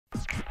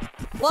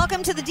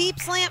Welcome to the Deep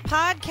Slant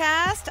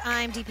Podcast.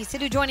 I'm DP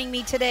Sidhu. Joining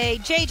me today,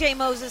 JJ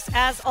Moses,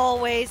 as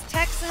always,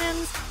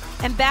 Texans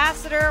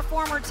ambassador,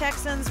 former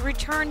Texans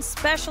return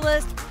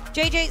specialist.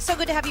 JJ, so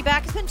good to have you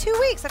back. It's been 2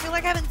 weeks. I feel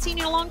like I haven't seen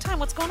you in a long time.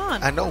 What's going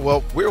on? I know.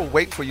 Well, we're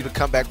waiting for you to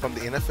come back from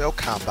the NFL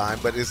Combine,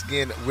 but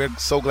again, we're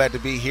so glad to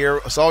be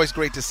here. It's always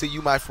great to see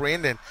you, my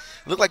friend, and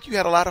it looked like you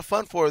had a lot of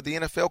fun for the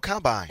NFL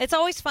Combine. It's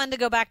always fun to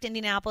go back to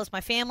Indianapolis.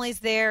 My family's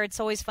there. It's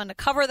always fun to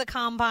cover the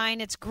Combine.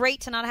 It's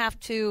great to not have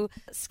to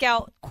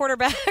scout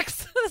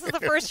quarterbacks. This is the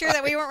first year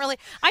that we weren't really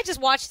 – I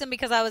just watched them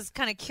because I was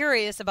kind of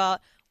curious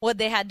about what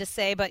they had to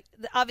say, but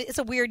it's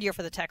a weird year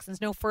for the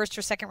Texans. No first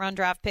or second round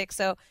draft pick,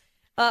 so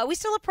we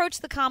still approach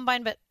the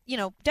Combine, but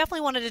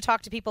definitely wanted to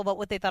talk to people about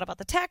what they thought about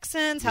the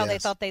Texans, how they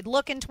thought they'd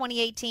look in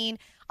 2018.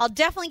 I'll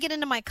definitely get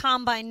into my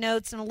Combine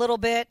notes in a little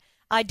bit.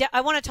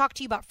 I want to talk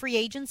to you about free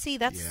agency.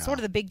 That's sort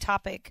of the big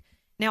topic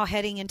now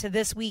heading into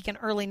this week and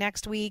early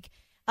next week.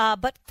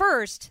 But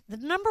first, the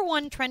number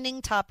one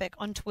trending topic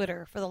on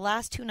Twitter for the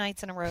last 2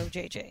 nights in a row,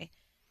 JJ,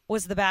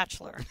 was The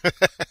Bachelor.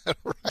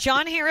 Right.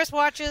 John Harris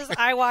watches,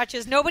 I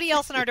watches, nobody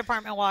else in our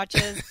department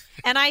watches.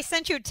 And I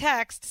sent you a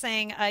text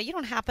saying, you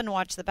don't happen to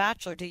watch The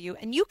Bachelor, do you?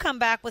 And you come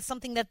back with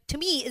something that, to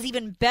me, is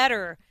even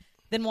better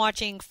than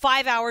watching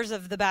 5 hours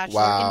of The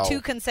Bachelor in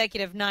 2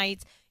 consecutive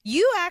nights.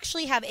 You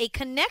actually have a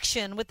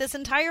connection with this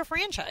entire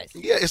franchise.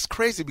 Yeah, it's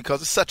crazy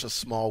because it's such a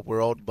small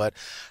world. But,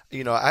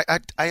 I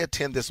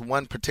attend this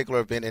one particular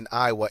event in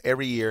Iowa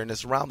every year, and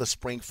it's around the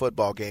spring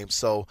football game.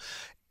 So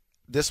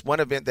this one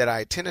event that I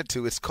attended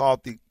to is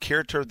called The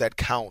Character That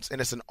Counts, and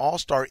it's an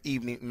all-star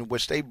evening in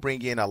which they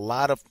bring in a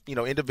lot of,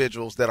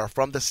 individuals that are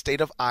from the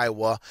state of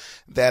Iowa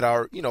that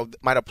are,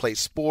 might have played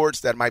sports,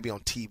 that might be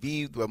on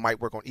TV, that might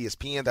work on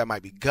ESPN, that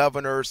might be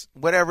governors,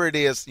 whatever it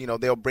is,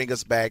 they'll bring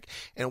us back,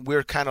 and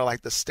we're kind of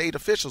like the state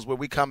officials where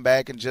we come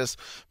back and just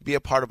be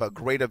a part of a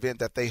great event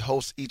that they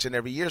host each and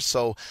every year.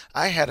 So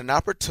I had an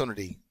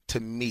opportunity to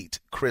meet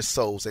Chris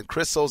Soules, and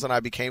Chris Soules and I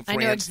became friends.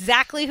 I know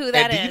exactly who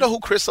that is. Do you know who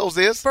Chris Soules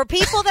is? For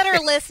people that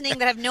are listening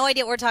that have no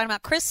idea what we're talking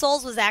about, Chris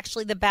Soules was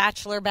actually The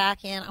Bachelor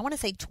back in, I want to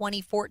say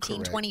 2014,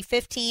 Correct.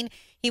 2015.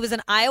 He was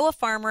an Iowa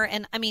farmer,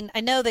 and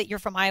I know that you're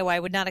from Iowa. I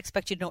would not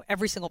expect you to know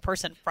every single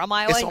person from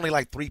Iowa. It's only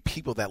like 3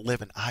 people that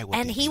live in Iowa.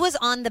 And he was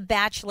on The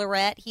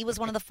Bachelorette. He was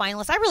one of the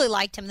finalists. I really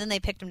liked him. Then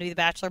they picked him to be The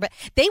Bachelor. But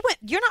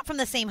you're not from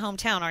the same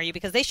hometown, are you?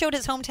 Because they showed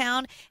his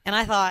hometown, and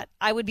I thought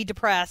I would be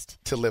depressed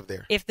to live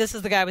there if this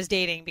is the guy I was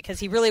dating, because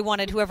he really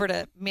wanted whoever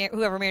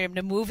married him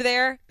to move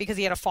there because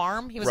he had a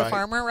farm. He was a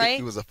farmer, right?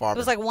 He was a farmer. It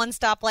was like one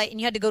stoplight,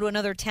 and you had to go to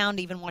another town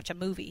to even watch a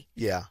movie.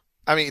 Yeah.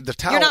 I mean, the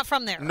town. You're not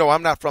from there. No,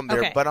 I'm not from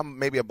there, but I'm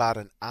maybe about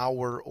an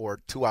hour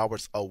or 2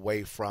 hours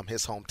away from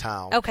his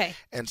hometown. Okay.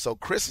 And so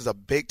Chris is a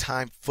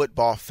big-time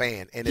football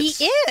fan. And he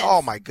is.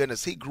 Oh, my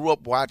goodness. He grew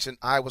up watching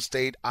Iowa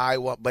State,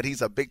 Iowa, but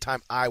he's a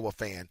big-time Iowa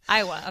fan.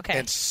 Iowa, okay.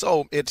 And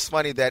so it's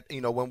funny that,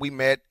 when we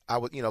met,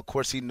 of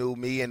course, he knew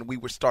me, and we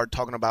would start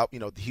talking about,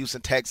 the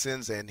Houston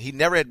Texans, and he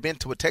never had been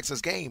to a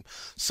Texans game.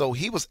 So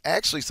he was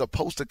actually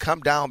supposed to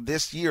come down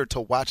this year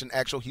to watch an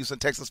actual Houston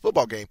Texans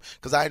football game,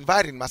 because I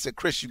invited him. I said,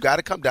 Chris, you got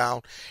to come down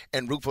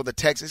and root for the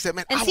Texans. He said,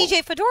 man, and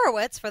CJ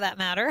Fedorowicz, for that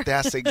matter.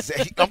 That's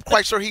exactly. I'm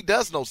quite sure he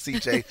does know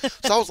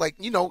CJ. So I was like,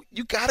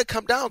 you got to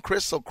come down,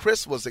 Chris. So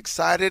Chris was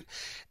excited,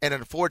 and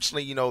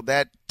unfortunately,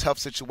 that tough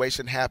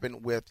situation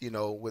happened with you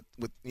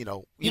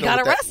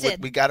got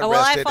arrested. We got arrested.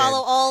 Well, I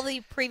follow all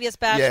the previous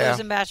bachelors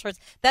and bachelors.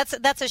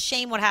 That's a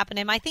shame what happened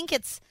to him. I think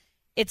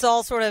it's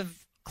all sort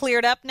of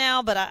cleared up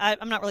now, but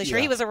I'm not really sure.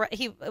 Yeah.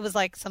 It was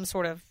like some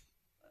sort of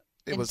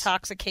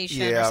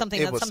intoxication or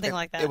something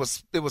like that.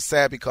 It was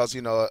sad because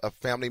a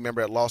family member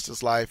had lost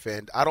his life,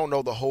 and I don't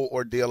know the whole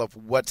ordeal of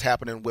what's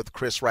happening with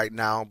Chris right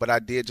now, but I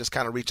did just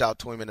kind of reach out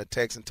to him in a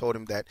text and told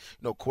him that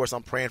of course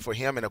I'm praying for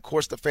him, and of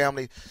course the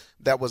family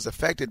that was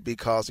affected,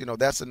 because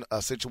that's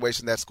a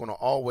situation that's going to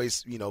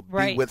always be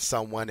with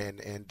someone,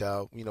 and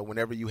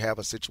whenever you have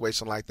a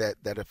situation like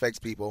that affects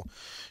people,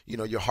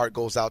 your heart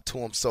goes out to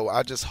them. So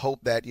I just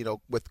hope that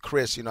with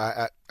Chris,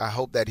 I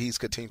hope that he's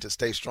continued to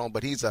stay strong,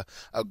 but he's a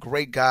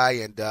great guy,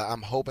 and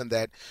I'm hoping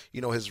that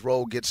his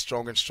role gets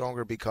stronger and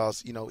stronger,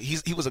 because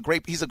he's a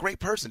great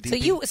person.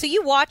 DP. So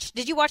you watched?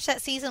 Did you watch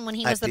that season when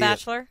he was The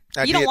Bachelor?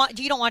 You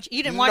didn't watch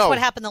what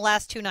happened the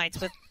last 2 nights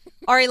with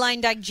Ari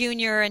Leindyke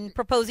Jr. and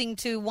proposing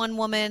to one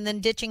woman, then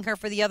ditching her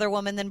for the other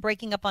woman, then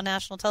breaking up on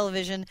national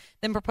television,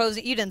 then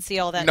proposing. You didn't see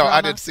all that? No, drama?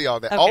 I didn't see all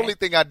that. Okay. Only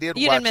thing I did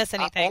You watch. didn't miss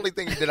anything. Only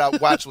thing that I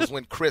watched was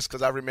when Chris,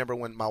 because I remember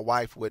when my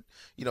wife would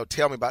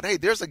tell me about, hey,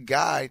 there's a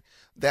guy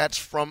that's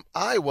from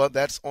Iowa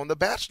that's on The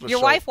Bachelor.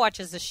 Your wife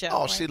watches the show.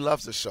 Oh, right? she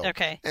loves the show.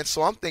 Okay. And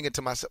so I'm thinking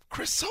to myself,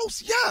 Chris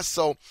Soules, yeah.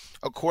 So,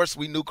 of course,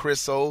 we knew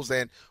Chris Soules,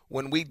 and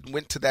when we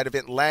went to that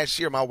event last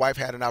year, my wife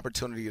had an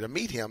opportunity to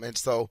meet him, and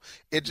so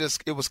it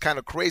was kind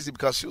of crazy,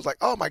 because she was like,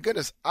 oh, my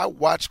goodness, I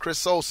watched Chris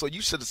Soules, so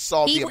you should have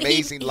saw the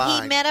amazing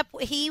line.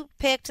 He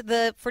picked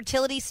the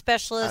fertility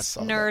specialist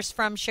nurse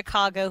from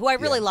Chicago, who I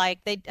really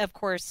liked. They, of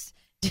course,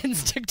 didn't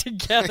stick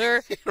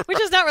together, right. Which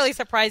is not really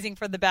surprising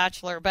for The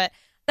Bachelor, but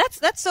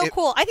that's so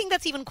cool. I think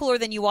that's even cooler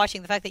than you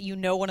watching, the fact that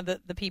one of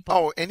the people.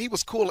 Oh, and he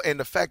was cool, and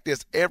the fact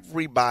is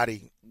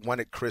everybody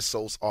wanted Chris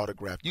Soules'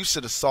 autograph. You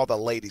should have saw the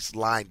ladies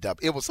lined up.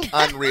 It was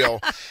unreal.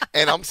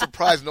 And I'm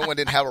surprised no one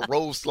didn't have a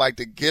rose like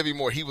to give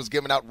him, or he was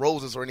giving out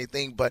roses or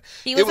anything. But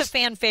he was a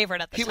fan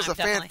favorite at the time. He was a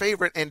definitely. fan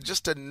favorite, and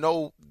just to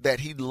know that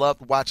he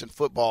loved watching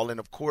football, and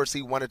of course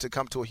he wanted to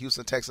come to a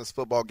Houston Texans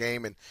football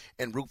game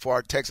and root for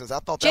our Texans. I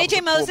thought that was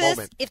a Moses, cool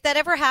moment. if that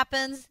ever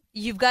happens,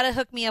 you've got to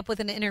hook me up with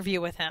an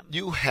interview with him.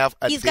 You have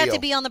a He's deal. got to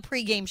be on the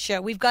pregame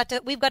show. We've got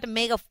to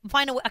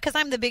find a way, because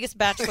I'm the biggest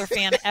Bachelor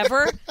fan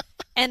ever,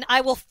 and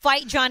I will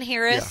fight John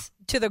Harris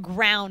to the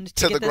ground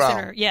to get this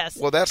interview. Yes,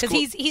 well, that's cool.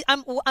 Because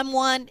I'm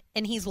 1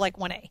 and he's like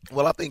 1A.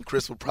 Well, I think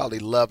Chris would probably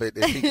love it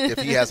if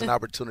he has an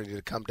opportunity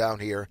to come down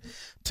here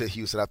to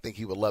Houston. I think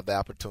he would love the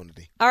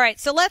opportunity. All right,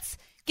 so let's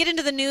get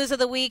into the news of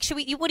the week.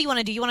 What do you want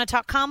to do? You want to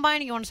talk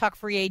combine or you want to talk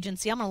free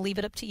agency? I'm going to leave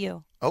it up to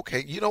you.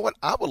 Okay, you know what?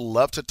 I would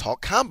love to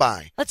talk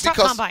combine. Let's talk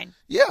combine.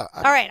 Yeah.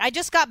 All right, I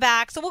just got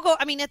back, so we'll go.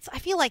 I mean, I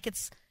feel like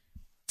it's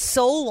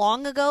so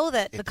long ago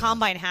that the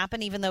combine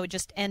happened, even though it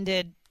just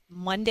ended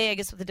Monday, I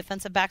guess, with the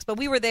defensive backs. But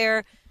we were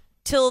there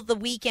till the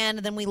weekend,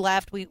 and then we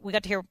left. We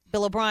got to hear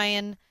Bill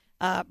O'Brien,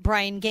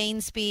 Brian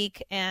Gaines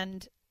speak,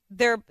 and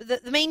the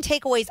main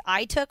takeaways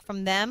I took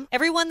from them,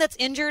 everyone that's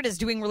injured is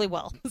doing really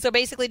well. So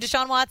basically,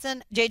 Deshaun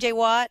Watson, J.J.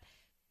 Watt,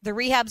 the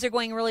rehabs are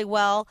going really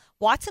well.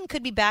 Watson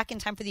could be back in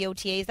time for the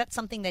OTAs. That's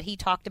something that he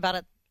talked about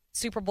at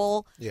Super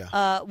Bowl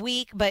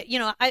week. But,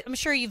 I'm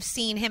sure you've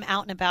seen him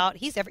out and about.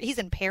 He's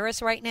in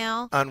Paris right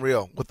now.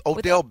 Unreal. With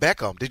Odell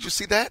Beckham. Did you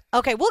see that?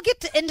 Okay, we'll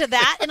get into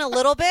that in a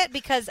little bit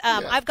because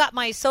I've got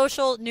my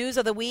social news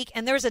of the week,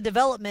 and there's a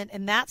development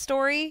in that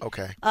story.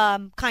 Okay.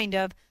 Kind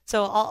of.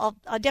 So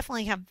I'll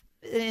definitely have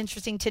an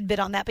interesting tidbit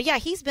on that. But yeah,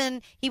 he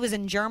was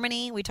in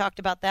Germany. We talked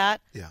about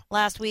that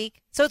last week.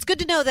 So it's good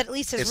to know that at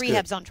least his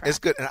rehab's on track. It's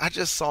good. And I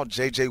just saw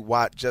J.J.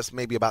 Watt just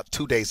maybe about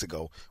 2 days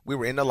ago. We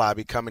were in the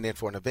lobby coming in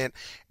for an event,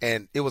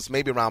 and it was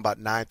maybe around about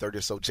 9:30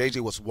 or so.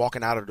 J.J. was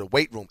walking out of the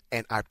weight room,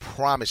 and I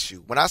promise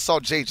you, when I saw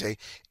J.J.,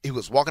 he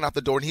was walking out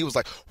the door, and he was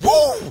like,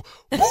 woo,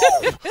 woo,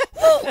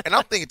 woo. And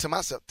I'm thinking to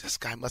myself, this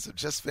guy must have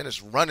just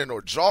finished running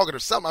or jogging or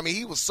something. I mean,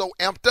 he was so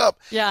amped up.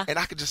 Yeah. And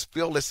I could just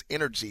feel this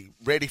energy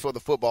ready for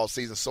the football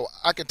season. So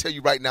I can tell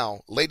you right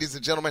now, ladies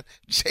and gentlemen,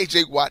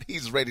 J.J. Watt,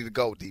 he's ready to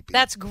go, DP.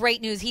 That's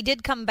great news. He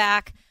did come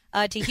back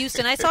to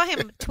Houston. I saw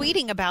him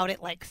tweeting about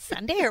it like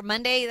Sunday or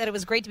Monday that it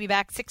was great to be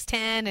back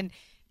 6'10" and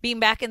being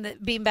back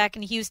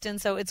in Houston.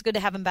 So it's good to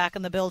have him back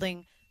in the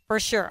building for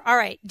sure. All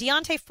right,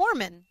 Deontay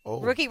Foreman,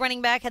 rookie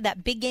running back, had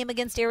that big game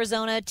against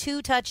Arizona,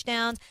 2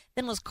 touchdowns,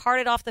 then was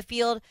carted off the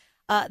field.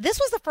 This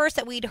was the first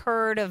that we'd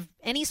heard of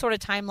any sort of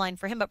timeline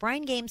for him, but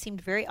Brian Gaines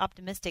seemed very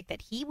optimistic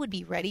that he would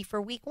be ready for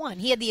week 1.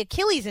 He had the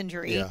Achilles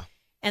injury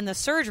and the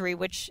surgery,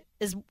 which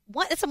is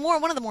one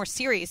of the more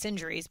serious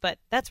injuries, but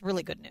that's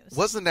really good news.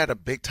 Wasn't that a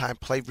big-time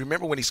play?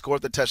 Remember when he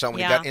scored the touchdown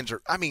when he got injured?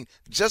 I mean,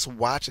 just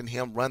watching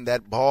him run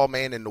that ball,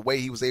 man, and the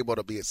way he was able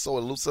to be so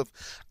elusive,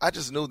 I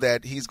just knew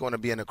that he's going to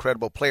be an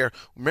incredible player.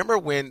 Remember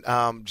when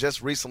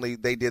just recently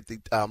they did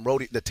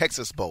the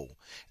Texas Bowl,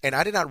 and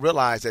I did not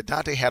realize that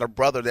Dante had a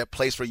brother that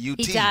plays for UT.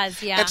 He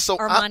does, yeah, and so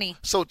Armani.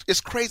 So it's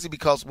crazy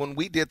because when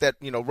we did that,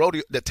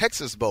 rodeo, the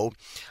Texas Bowl,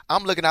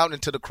 I'm looking out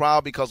into the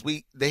crowd because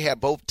they had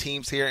both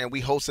teams here, and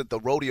we hosted the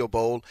Rodeo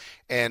Bowl,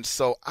 and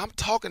so I'm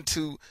talking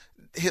to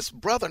his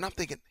brother, and I'm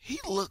thinking, he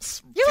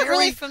looks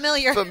really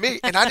familiar for me.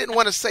 And I didn't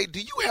want to say,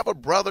 do you have a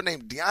brother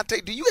named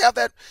Deontay? Do you have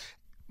that?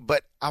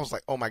 But I was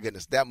like, oh my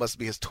goodness, that must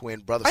be his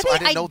twin brother. Are so they I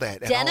didn't know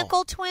that at all.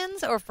 Identical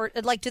twins, or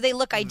do they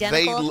look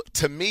identical?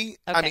 To me,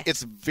 okay. I mean,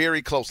 it's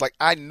very close. Like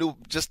I knew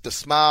just the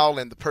smile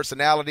and the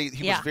personality.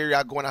 He was very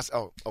outgoing. I said,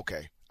 oh,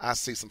 okay, I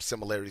see some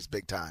similarities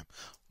big time.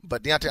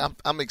 But Deontay,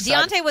 I'm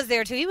excited. Deontay was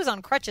there too. He was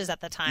on crutches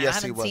at the time.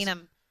 Yes, I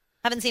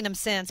haven't seen him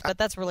since, but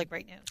that's really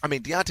great news. I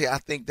mean, Deontay, I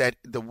think that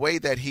the way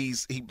that he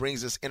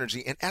brings this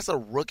energy, and as a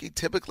rookie,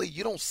 typically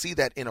you don't see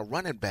that in a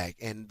running back,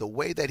 and the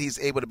way that he's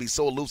able to be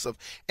so elusive,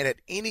 and at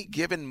any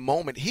given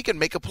moment, he can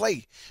make a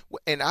play.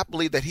 And I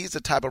believe that he's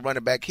the type of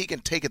running back, he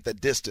can take it the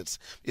distance.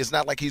 It's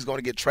not like he's going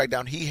to get tracked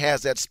down. He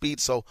has that speed,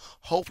 so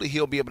hopefully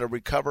he'll be able to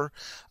recover.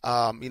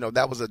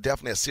 That was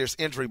definitely a serious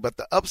injury, but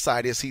the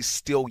upside is he's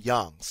still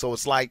young. So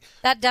it's like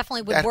that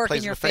definitely would work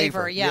in your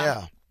favor.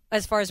 Yeah.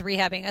 As far as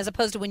rehabbing, as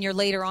opposed to when you're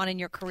later on in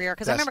your career.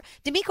 Because I remember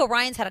D'Amico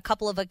Ryans had a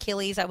couple of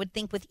Achilles. I would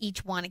think with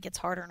each one, it gets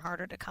harder and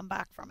harder to come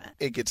back from it.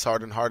 It gets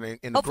harder and harder.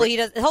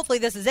 Hopefully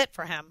this is it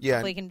for him. Yeah.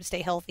 Hopefully he can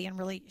stay healthy and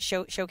really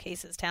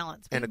showcase his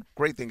talents. And the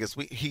great thing is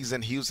he's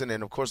in Houston,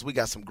 and of course we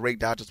got some great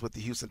Dodgers with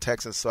the Houston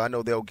Texans, so I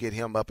know they'll get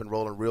him up and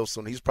rolling real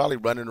soon. He's probably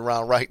running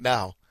around right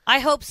now. I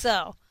hope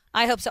so.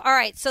 All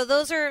right, so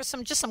those are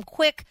some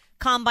quick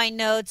combine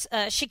notes.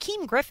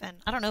 Shaquem Griffin,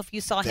 I don't know if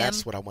you saw him.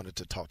 That's what I wanted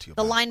to talk to you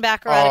about. The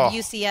linebacker out of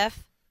UCF.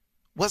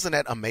 Wasn't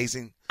that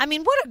amazing? I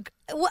mean,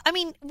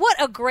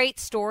 what a great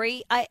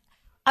story. I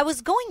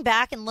was going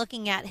back and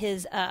looking at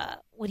his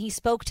when he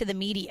spoke to the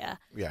media.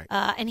 Yeah.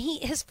 And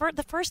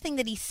the first thing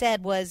that he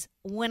said was,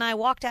 "When I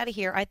walked out of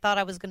here, I thought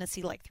I was going to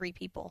see like 3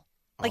 people."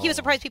 Like he was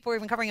surprised people were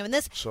even covering him.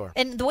 And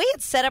and the way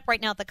it's set up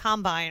right now at the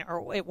combine,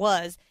 or it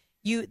was,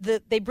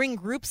 they bring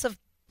groups of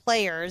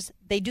players,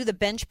 they do the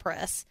bench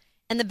press,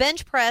 And the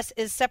bench press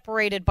is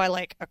separated by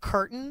like a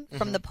curtain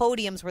from the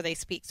podiums where they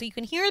speak. So you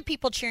can hear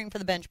people cheering for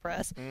the bench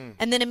press.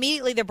 And then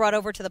immediately they're brought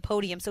over to the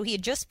podium. So he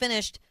had just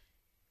finished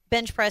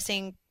bench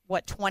pressing,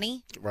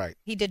 20? Right.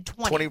 He did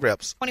 20. 20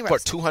 reps. 20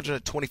 reps. For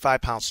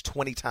 225 pounds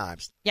 20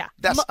 times. Yeah.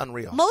 That's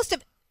unreal.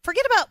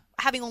 Forget about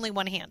having only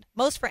one hand.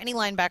 Most for any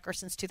linebacker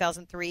since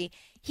 2003.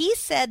 He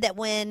said that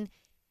when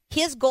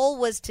his goal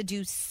was to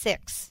do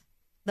 6,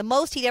 the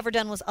most he'd ever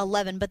done was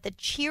 11, but the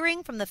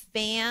cheering from the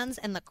fans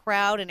and the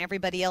crowd and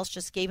everybody else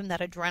just gave him that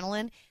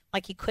adrenaline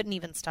like he couldn't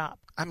even stop.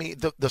 I mean,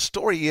 the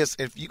story is,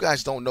 if you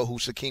guys don't know who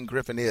Shaquem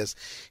Griffin is,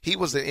 he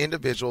was an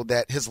individual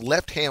that his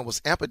left hand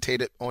was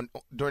amputated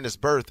during his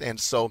birth, and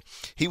so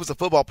he was a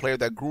football player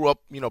that grew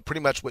up,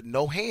 pretty much with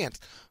no hands.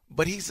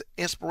 But his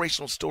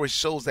inspirational story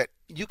shows that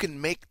you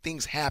can make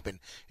things happen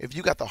if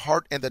you got the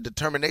heart and the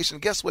determination.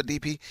 Guess what,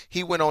 DP?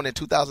 He went on in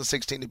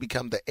 2016 to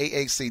become the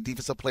AAC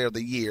Defensive Player of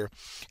the Year,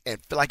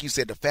 and like you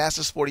said, the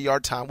fastest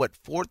 40-yard time,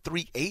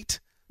 4.38?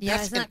 Yeah,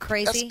 isn't that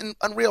crazy? That's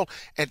unreal.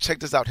 And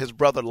check this out. His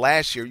brother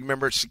last year, you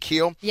remember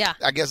Shaquille? Yeah.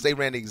 I guess they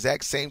ran the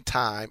exact same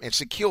time. And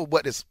Shaquille,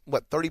 is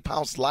 30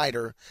 pounds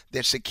lighter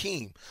than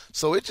Shaquem.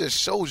 So it just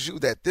shows you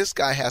that this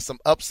guy has some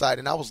upside.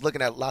 And I was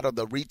looking at a lot of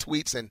the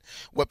retweets and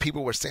what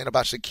people were saying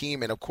about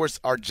Shaquem. And, of course,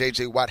 our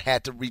J.J. Watt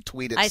had to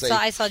retweet it.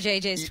 I saw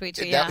J.J.'s tweet,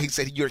 too, yeah. He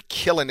said, you're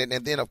killing it.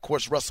 And then, of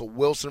course, Russell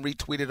Wilson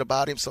retweeted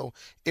about him. So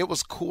it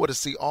was cool to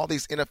see all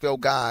these NFL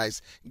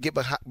guys get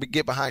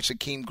behind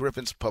Shaquem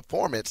Griffin's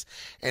performance.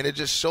 And it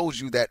just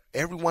shows you that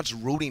everyone's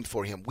rooting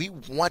for him. We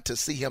want to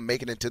see him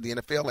make it into the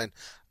NFL, and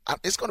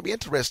it's going to be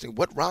interesting.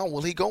 What round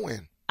will he go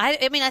in?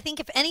 I mean, I think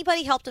if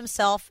anybody helped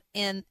himself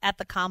at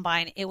the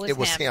combine, it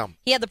was him.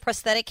 He had the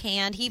prosthetic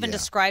hand. He even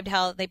described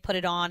how they put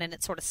it on, and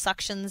it sort of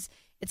suctions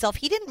itself.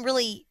 He didn't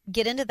really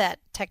get into that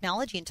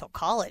technology until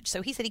college,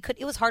 so he said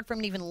it was hard for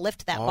him to even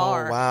lift that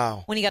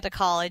bar when he got to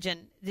college,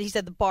 and he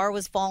said the bar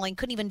was falling,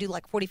 couldn't even do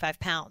like 45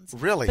 pounds.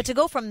 Really? But to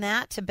go from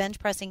that to bench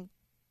pressing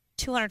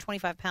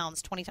 225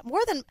 pounds 20 times,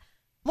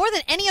 more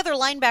than any other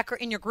linebacker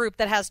in your group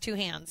that has 2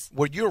 hands.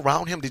 Were you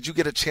around him? Did you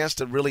get a chance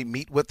to really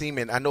meet with him?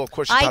 And I know, of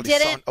course, I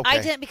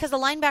didn't because the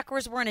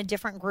linebackers were in a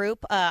different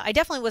group. I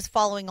definitely was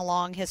following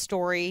along his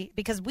story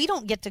because we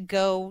don't get to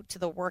go to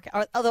the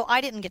workout. Although I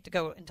didn't get to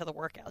go into the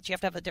workouts. You have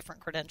to have a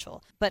different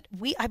credential. But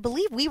I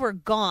believe we were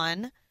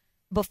gone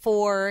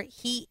before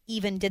he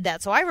even did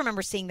that. So I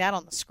remember seeing that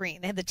on the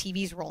screen. They had the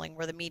TVs rolling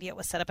where the media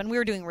was set up, and we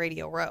were doing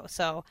Radio Row.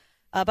 So,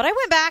 but I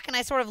went back and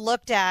I sort of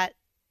looked at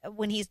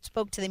when he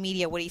spoke to the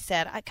media, what he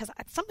said, because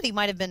somebody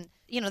might have been,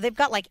 they've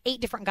got like 8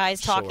 different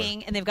guys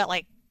talking, and they've got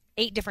like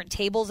 8 different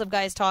tables of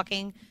guys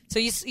talking. So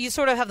you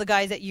sort of have the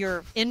guys that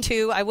you're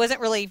into. I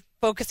wasn't really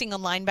focusing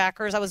on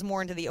linebackers. I was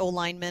more into the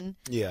O-linemen.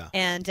 Yeah.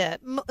 And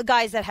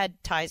guys that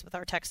had ties with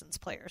our Texans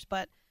players.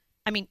 But,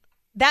 I mean,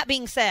 that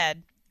being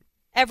said,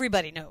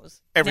 everybody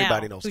knows.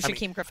 Everybody knows who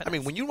Shaquem Griffin is. I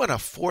mean, when you run a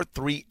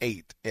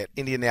 4.38 at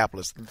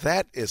Indianapolis,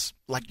 that is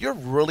like you're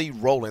really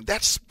rolling.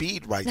 That's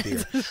speed right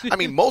there. I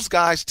mean, most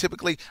guys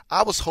typically,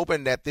 I was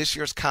hoping that this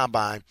year's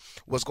combine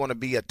was going to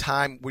be a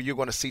time where you're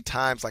going to see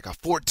times like a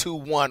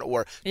 4.21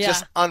 or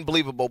just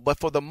unbelievable. But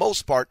for the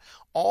most part,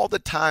 all the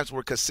times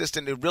were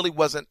consistent. It really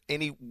wasn't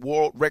any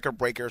world record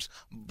breakers.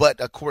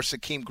 But, of course,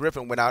 Shaquem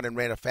Griffin went out and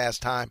ran a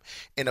fast time.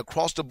 And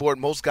across the board,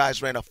 some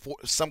guys ran a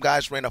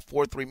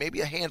 4.3,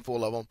 maybe a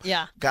handful of them.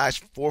 Yeah. Guys,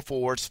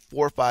 4.4s,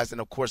 4.5s,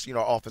 and, of course,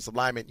 offensive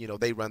linemen,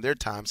 they run their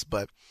times.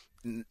 But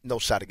no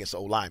shot against the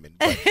O-lineman.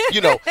 But,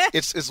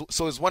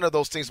 it's one of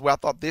those things where I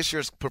thought this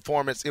year's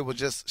performance, it was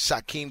just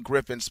Shaquem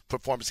Griffin's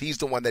performance. He's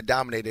the one that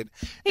dominated.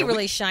 He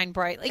really shined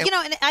bright.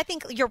 And I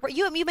think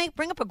you may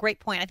bring up a great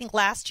point. I think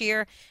last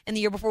year and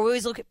the year before, we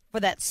always look for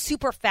that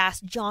super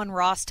fast John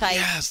Ross type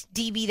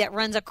DB that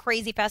runs a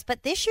crazy fast.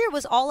 But this year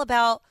was all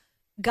about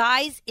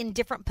guys in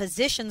different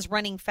positions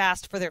running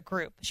fast for their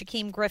group.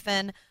 Shaquem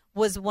Griffin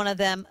was one of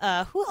them.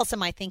 Who else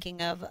am I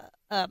thinking of?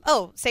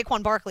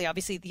 Saquon Barkley,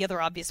 obviously the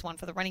other obvious one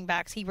for the running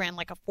backs. He ran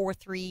like a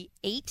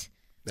 4.38.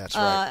 That's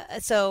right.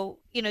 So,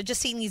 just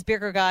seeing these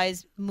bigger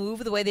guys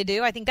move the way they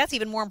do, I think that's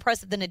even more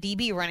impressive than a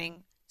DB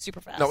running super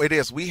fast. No, it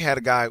is. We had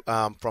a guy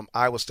from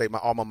Iowa State, my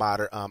alma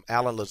mater,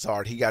 Alan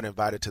Lazard. He got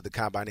invited to the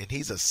combine, and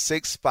he's a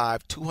 6'5",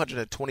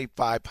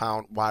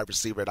 225-pound wide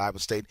receiver at Iowa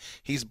State.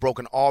 He's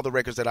broken all the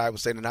records at Iowa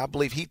State, and I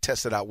believe he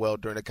tested out well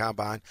during the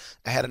combine.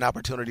 I had an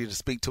opportunity to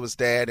speak to his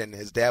dad, and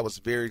his dad was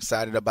very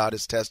excited about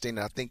his testing,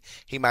 and I think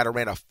he might have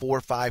ran a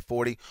 4.5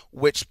 40,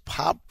 which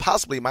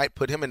possibly might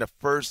put him in the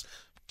first,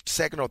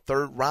 second, or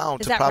third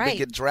round to probably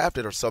get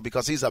drafted or so,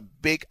 because he's a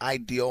big,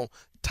 ideal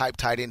type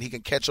tight end. He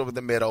can catch over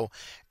the middle,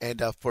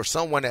 and for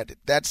someone at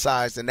that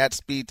size and that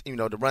speed,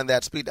 to run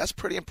that speed, that's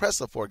pretty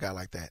impressive for a guy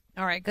like that.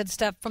 All right, good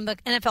stuff from the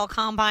NFL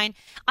Combine.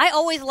 I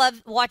always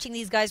love watching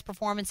these guys'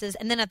 performances,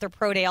 and then at their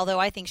pro day, although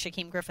I think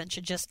Shaquem Griffin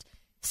should just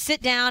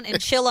sit down and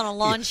chill on a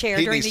lawn chair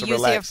during the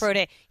UCF pro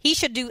day. He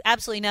should do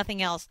absolutely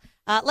nothing else.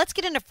 Let's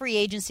get into free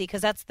agency,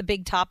 because that's the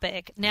big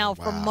topic now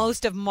for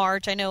most of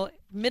March. I know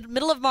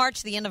middle of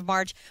March, the end of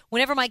March,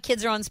 whenever my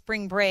kids are on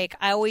spring break,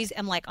 I always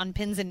am like on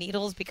pins and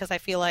needles, because I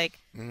feel like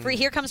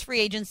here comes free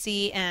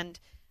agency, and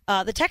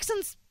the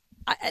Texans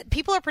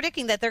people are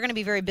predicting that they're going to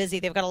be very busy.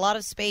 They've got a lot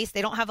of space.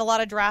 They don't have a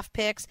lot of draft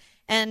picks.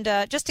 And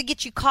just to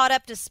get you caught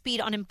up to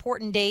speed on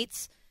important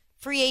dates,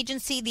 free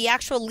agency, the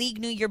actual league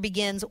new year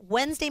begins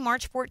Wednesday,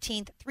 March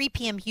 14th, 3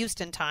 p.m.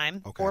 Houston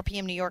time, 4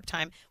 p.m. New York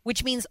time,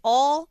 which means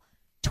all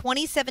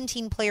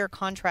 2017 player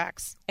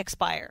contracts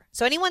expire.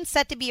 So anyone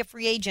set to be a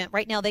free agent,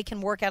 right now they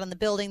can work out in the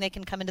building. They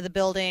can come into the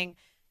building.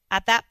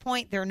 At that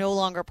point, they're no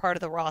longer part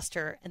of the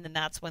roster, and then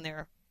that's when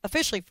they're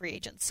officially free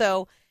agents.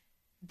 So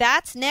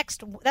that's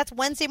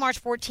Wednesday,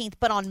 March 14th.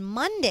 But on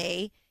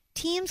Monday,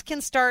 teams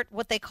can start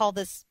what they call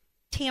this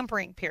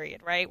tampering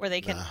period, right, where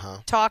they can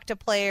talk to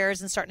players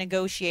and start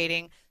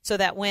negotiating so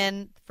that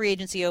when free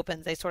agency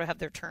opens, they sort of have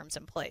their terms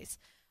in place.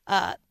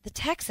 The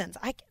Texans,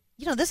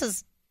 this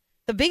is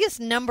the biggest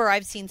number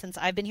I've seen since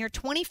I've been here.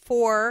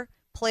 24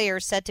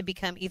 players set to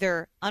become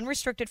either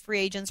unrestricted free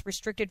agents,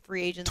 restricted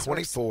free agents,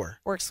 24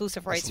 or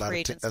exclusive rights free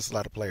agents. That's a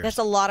lot of players. That's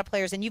a lot of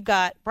players. And you've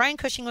got Brian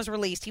Cushing was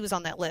released. He was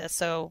on that list,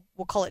 so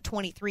we'll call it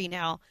 23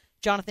 now.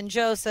 Jonathan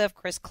Joseph,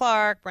 Chris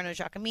Clark, Breno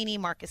Giacomini,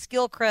 Marcus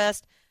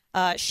Gilchrist,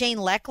 Shane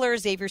Leckler,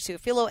 Xavier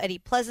Suafilo, Eddie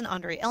Pleasant,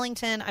 Andre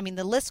Ellington. I mean,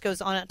 the list goes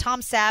on.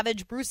 Tom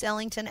Savage, Bruce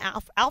Ellington,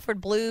 Alfred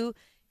Blue,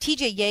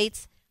 TJ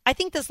Yates. I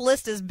think this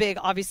list is big,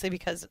 obviously,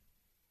 because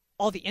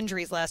all the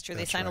injuries last year.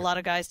 They signed a lot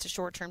of guys to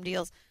short-term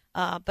deals.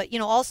 But,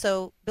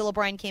 also, Bill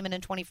O'Brien came in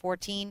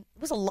 2014.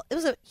 It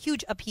was a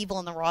huge upheaval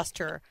in the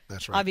roster,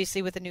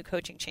 obviously, with the new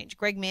coaching change.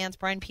 Greg Mans,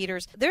 Brian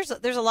Peters. There's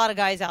a lot of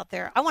guys out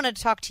there. I wanted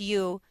to talk to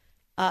you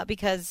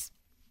because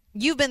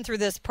you've been through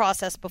this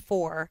process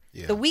before.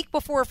 Yeah. The week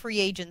before free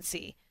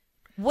agency,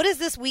 what is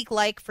this week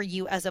like for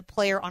you as a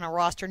player on a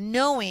roster,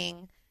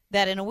 knowing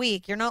that in a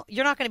week you're not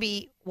going to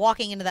be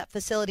walking into that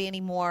facility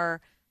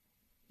anymore?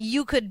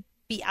 You could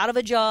be out of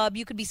a job.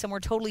 You could be somewhere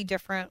totally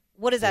different.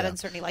 What is that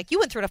uncertainty like? You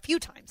went through it a few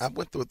times. I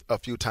went through it a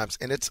few times,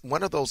 and it's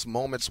one of those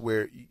moments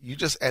where you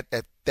just, at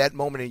that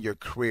moment in your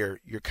career,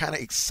 you're kind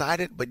of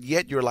excited, but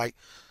yet you're like,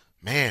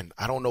 man,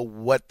 I don't know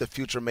what the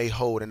future may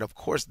hold. And, of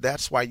course,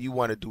 that's why you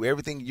want to do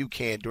everything you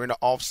can during the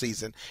off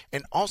season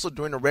and also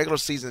during the regular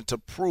season to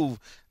prove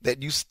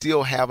that you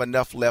still have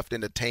enough left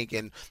in the tank.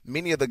 And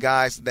many of the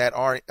guys that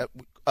are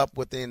up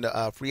within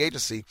free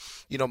agency,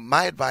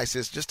 my advice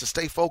is just to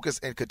stay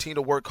focused and continue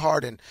to work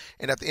hard. And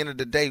at the end of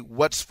the day,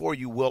 what's for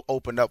you will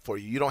open up for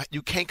you.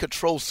 You can't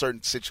control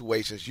certain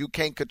situations. You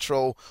can't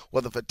control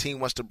whether if a team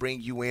wants to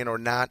bring you in or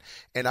not.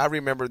 And I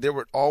remember there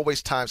were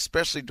always times,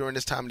 especially during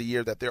this time of the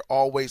year, that they're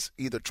always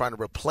either trying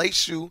to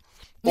replace you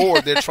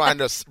or they're trying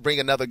to bring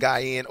another guy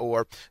in,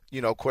 or,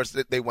 of course,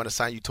 they want to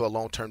sign you to a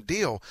long-term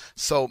deal.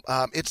 So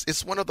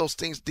it's one of those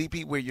things,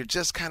 DP, where you're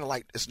just kind of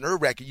like, it's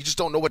nerve-wracking. You just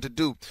don't know what to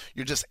do.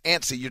 You're just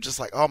antsy. You're just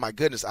like, oh, my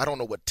goodness, I don't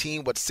know what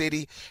team, what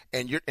city.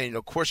 And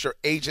of course, your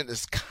agent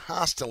is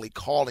constantly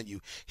calling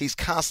you. He's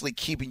constantly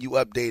keeping you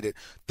updated.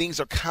 Things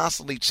are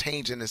constantly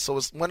changing. And so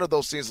it's one of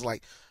those things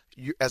like,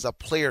 as a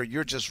player,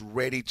 you're just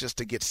ready just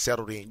to get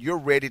settled in. You're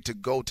ready to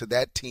go to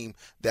that team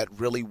that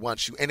really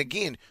wants you. And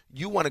again,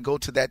 you want to go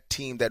to that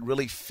team that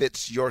really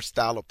fits your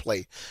style of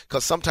play.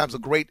 Because sometimes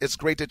it's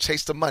great to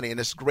chase the money, and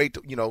it's great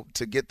to,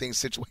 to get things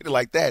situated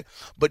like that.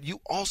 But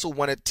you also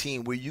want a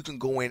team where you can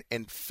go in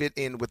and fit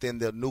in within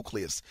the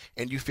nucleus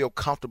and you feel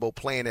comfortable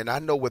playing. And I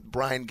know with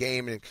Brian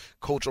Game and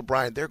Coach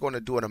O'Brien, they're going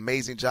to do an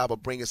amazing job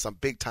of bringing some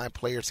big-time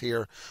players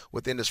here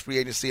within this free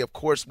agency. Of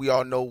course, we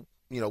all know,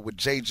 with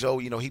Jay Joe,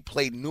 he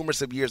played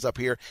numerous of years up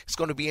here. It's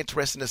going to be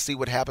interesting to see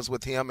what happens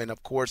with him and,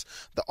 of course,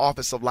 the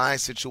offensive line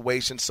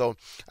situation. So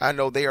I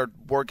know they are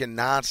working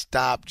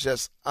nonstop,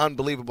 just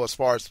unbelievable as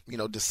far as,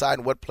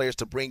 deciding what players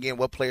to bring in,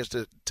 what players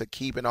to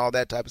keep and all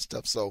that type of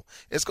stuff. So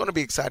it's going to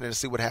be exciting to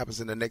see what happens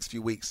in the next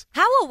few weeks.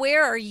 How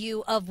aware are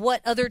you of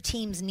what other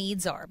teams'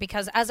 needs are?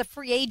 Because as a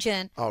free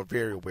agent,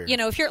 very aware.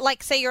 If you're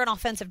say you're an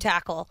offensive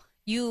tackle,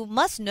 you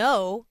must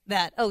know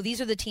that, these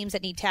are the teams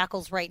that need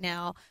tackles right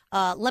now.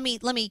 Let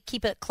me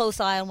keep a close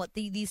eye on what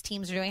these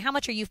teams are doing. How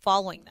much are you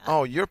following that?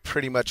 Oh, you're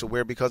pretty much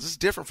aware because it's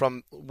different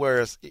from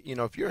whereas,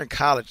 if you're in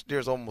college,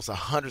 there's almost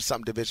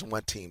 100-something Division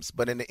I teams.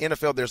 But in the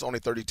NFL, there's only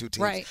 32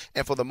 teams. Right.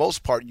 And for the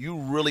most part, you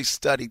really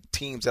study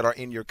teams that are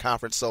in your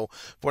conference. So,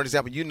 for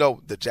example,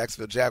 the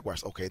Jacksonville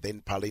Jaguars, okay, they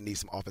probably need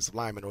some offensive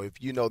linemen. Or if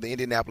the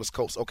Indianapolis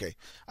Colts, okay,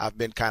 I've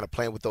been kind of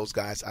playing with those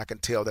guys. I can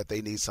tell that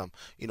they need some,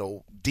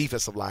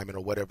 defensive linemen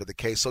or whatever the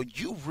case. So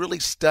you really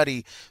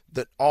study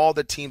all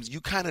the teams.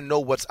 You kind of know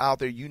what's out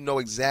there. You know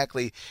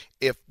exactly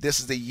if this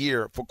is the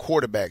year for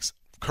quarterbacks.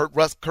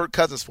 Kirk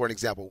Cousins, for an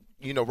example,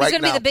 right now. He's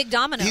going to be the big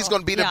domino. He's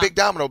going to be the big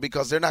domino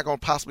because they're not going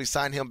to possibly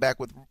sign him back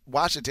with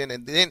Washington.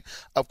 And then,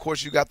 of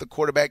course, you got the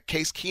quarterback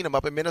Case Keenum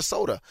up in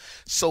Minnesota.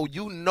 So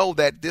you know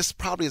that this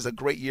probably is a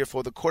great year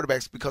for the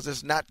quarterbacks because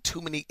there's not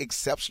too many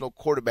exceptional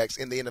quarterbacks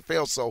in the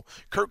NFL. So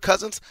Kirk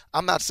Cousins,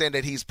 I'm not saying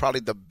that he's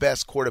probably the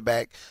best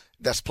quarterback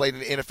that's played in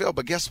the NFL.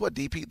 But guess what,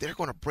 DP? They're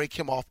going to break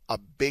him off a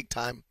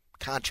big-time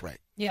contract.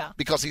 Yeah.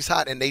 Because he's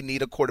hot and they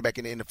need a quarterback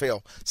in the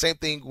NFL. Same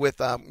thing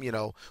with,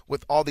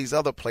 with all these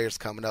other players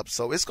coming up.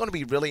 So it's going to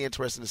be really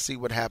interesting to see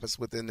what happens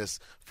within this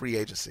free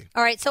agency.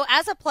 All right. So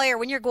as a player,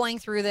 when you're going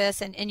through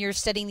this and you're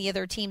studying the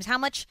other teams, how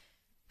much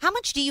How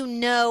much do you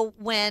know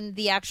when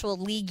the actual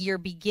league year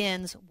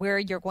begins where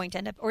you're going to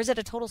end up? Or is it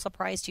a total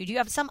surprise to you? Do you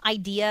have some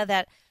idea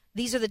that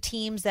these are the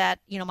teams that,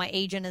 my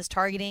agent is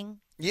targeting?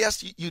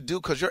 Yes, you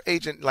do, because your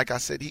agent, like I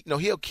said,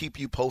 he'll keep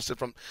you posted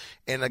from.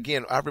 And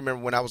again, I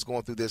remember when I was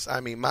going through this. I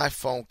mean, my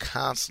phone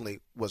constantly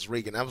was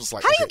ringing. I was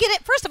like, how do you get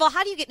it? First of all,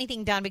 how do you get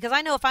anything done? Because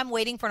I know if I'm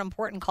waiting for an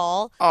important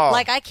call,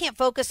 I can't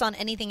focus on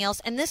anything else.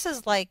 And this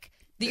is like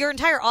your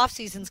entire off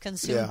season's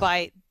consumed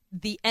by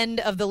the end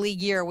of the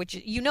league year, which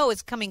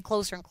is coming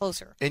closer and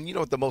closer. And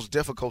the most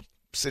difficult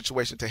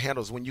situation to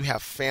handle is when you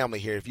have family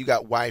here. If you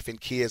got wife and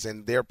kids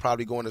and they're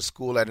probably going to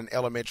school at an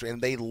elementary and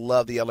they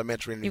love the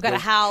elementary, and you got a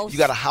house. You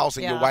got a house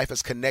and your wife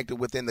is connected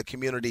within the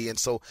community. And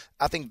so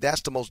I think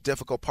that's the most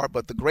difficult part.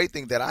 But the great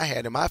thing that I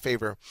had in my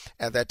favor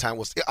at that time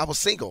was I was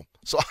single.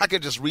 So I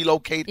could just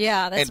relocate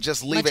and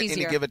just leave at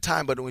any given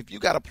time. But if you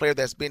got a player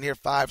that's been here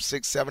 5,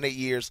 6, 7, 8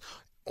 years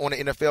on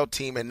an NFL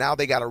team, and now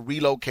they got to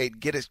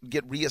relocate,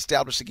 get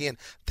reestablished again,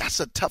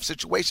 that's a tough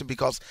situation,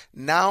 because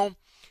now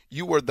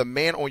you were the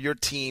man on your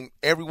team.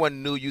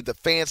 Everyone knew you. The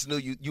fans knew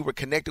you. You were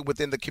connected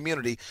within the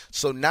community.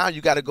 So now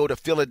you got to go to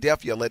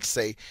Philadelphia, let's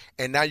say,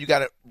 and now you got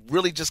to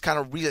really just kind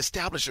of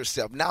reestablish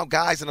yourself. Now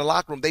guys in the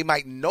locker room, they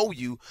might know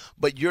you,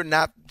 but you're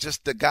not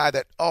just the guy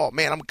that, oh,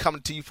 man, I'm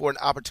coming to you for an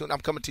opportunity. I'm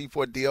coming to you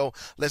for a deal.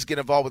 Let's get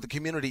involved with the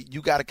community.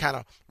 You got to kind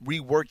of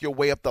rework your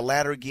way up the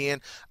ladder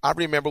again. I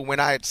remember when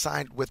I had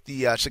signed with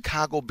the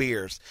Chicago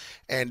Bears,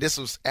 and this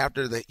was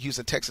after the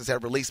Houston Texans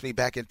had released me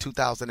back in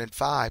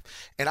 2005,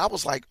 and I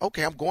was like,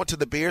 okay, I'm going to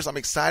the Bears. I'm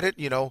excited,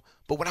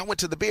 but when I went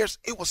to the Bears,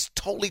 it was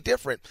totally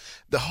different.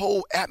 The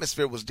whole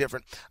atmosphere was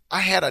different.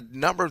 I had a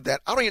number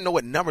that I don't even know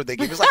what number they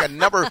gave. It was like a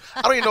number.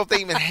 I don't even know if they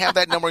even have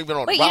that number even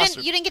on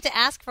roster. You didn't get to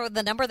ask for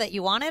the number that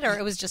you wanted, or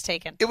it was just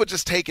taken? It was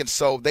just taken.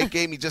 So they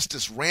gave me just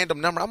this random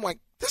number. I'm like,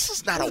 this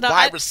is not a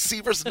wide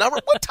receiver's number.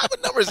 What type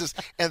of number is this?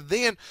 And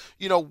then,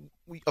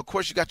 of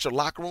course, you got your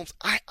locker rooms.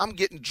 I'm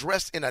getting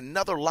dressed in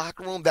another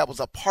locker room that was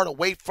a part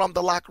away from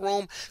the locker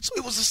room. So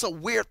it was just a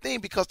weird thing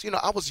because,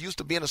 I was used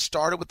to being a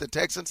starter with the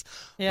Texans.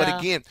 Yeah. But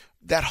again,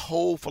 that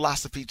whole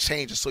philosophy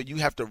changes. So you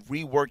have to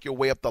rework your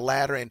way up the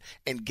ladder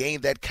and gain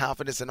that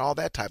confidence and all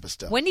that type of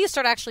stuff. When do you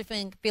start actually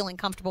feeling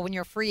comfortable when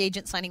you're a free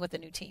agent signing with a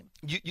new team?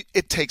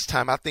 It takes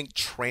time. I think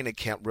training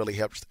camp really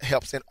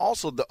helps. And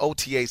also the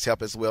OTAs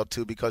help as well,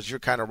 too, because you're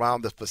kind of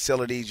around the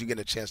facilities. You get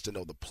a chance to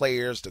know the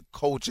players, the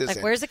coaches.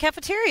 Like, where's the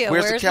cafeteria?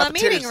 Where's my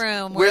meeting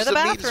room? Where are the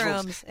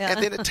bathrooms? Yeah.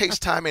 And then it takes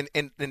time. And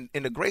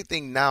the great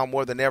thing now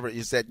more than ever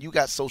is that you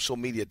got social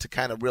media to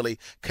kind of really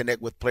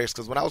connect with players.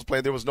 Because when I was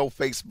playing, there was no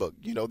Facebook.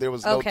 There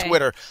was no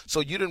Twitter.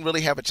 So you didn't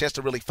really have a chance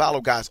to really follow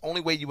guys.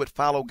 Only way you would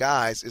follow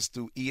guys is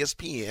through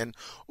ESPN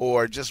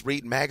or just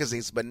read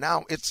magazines. But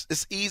now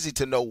it's easy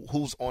to know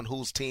who's on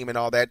whose team and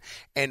all that.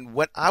 And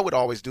what I would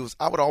always do is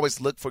I would always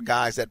look for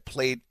guys that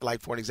played, like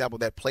for an example,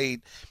 that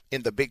played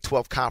in the Big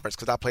 12 conference,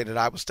 because I played at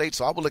Iowa State.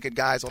 So I would look at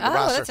guys on the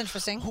roster. Oh, that's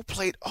interesting. Who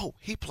played? Oh,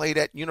 he played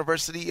at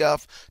University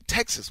of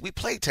Texas. We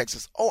played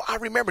Texas. Oh, I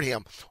remembered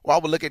him. Or I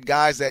would look at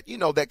guys that,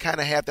 that kind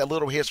of had that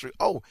little history.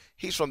 Oh,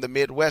 he's from the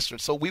Midwestern.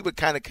 So we would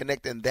kind of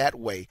connect in that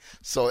way.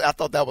 So I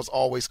thought that was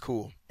always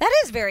cool. That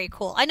is very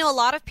cool. I know a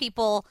lot of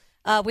people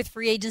with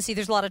free agency,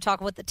 there's a lot of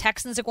talk of what the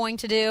Texans are going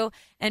to do,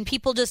 and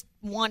people just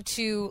want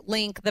to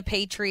link the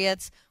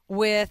Patriots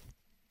with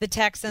the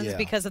Texans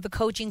because of the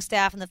coaching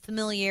staff and the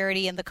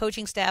familiarity, and the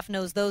coaching staff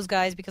knows those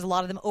guys because a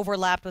lot of them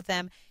overlapped with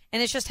them.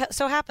 And it just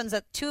so happens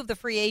that two of the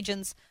free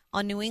agents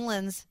on New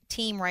England's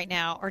team right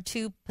now are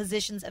two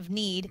positions of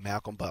need.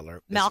 Malcolm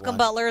Butler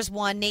is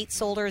one. Nate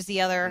Solder is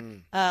the other,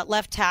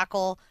 left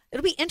tackle.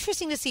 It'll be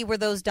interesting to see where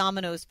those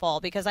dominoes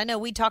fall, because I know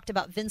we talked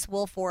about Vince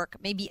Wilfork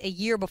maybe a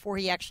year before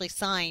he actually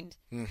signed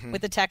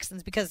with the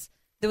Texans, because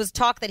there was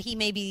talk that he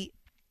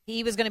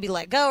was going to be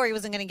let go, or he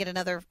wasn't going to get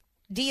another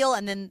deal.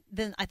 And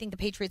then I think the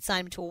Patriots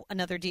signed him to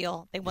another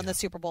deal. They won the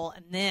Super Bowl,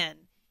 and then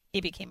he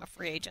became a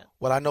free agent.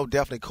 Well, I know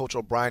definitely Coach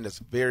O'Brien is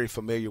very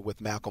familiar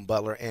with Malcolm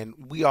Butler, and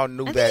we all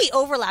knew that. I think he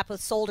overlapped with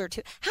Solder,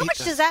 too. How much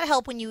does that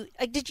help when you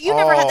did you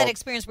never have that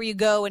experience where you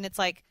go and it's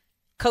like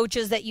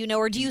coaches that you know,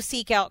 or do you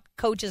seek out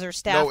coaches or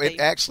staff? No, it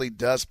actually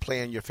does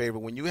play in your favor.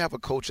 When you have a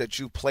coach that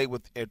you play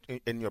with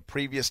in your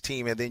previous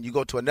team, and then you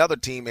go to another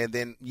team, and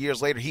then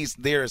years later he's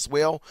there as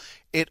well,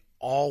 it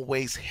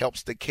always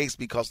helps the case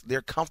because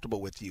they're comfortable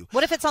with you.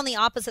 What if it's on the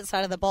opposite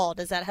side of the ball?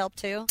 Does that help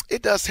too?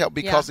 It does help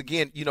because,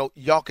 again,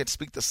 y'all can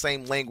speak the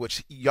same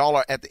language. Y'all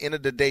are, at the end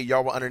of the day,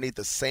 y'all were underneath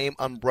the same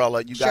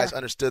umbrella. You guys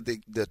understood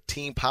the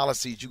team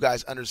policies. You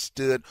guys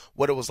understood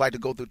what it was like to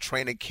go through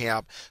training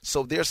camp.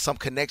 So there's some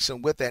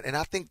connection with that. And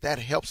I think that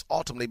helps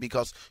ultimately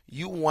because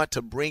you want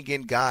to bring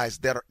in guys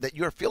that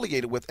you're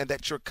affiliated with and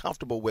that you're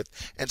comfortable with.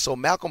 And so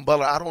Malcolm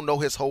Butler, I don't know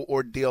his whole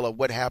ordeal of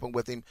what happened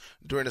with him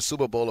during the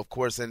Super Bowl, of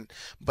course,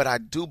 but I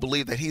do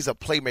believe that he's a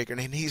playmaker,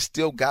 and he's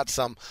still got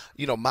some,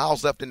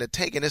 miles left in the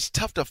tank. And it's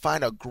tough to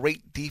find a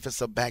great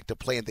defensive back to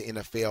play in the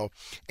NFL.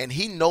 And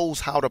he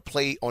knows how to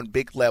play on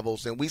big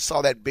levels. And we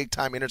saw that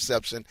big-time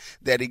interception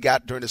that he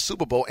got during the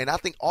Super Bowl. And I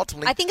think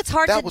ultimately, I think it's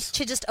hard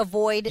to just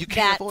avoid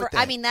that.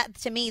 I mean, that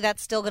to me,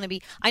 that's still going to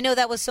be. I know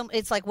that was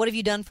it's like, what have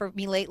you done for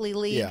me lately,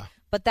 Lee? Yeah.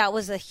 but that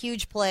was a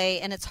huge play,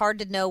 and it's hard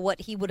to know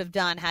what he would have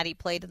done had he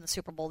played in the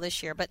Super Bowl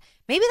this year. But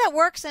maybe that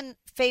works in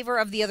favor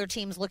of the other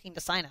teams looking to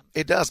sign him.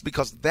 It does,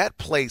 because that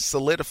play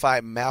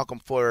solidified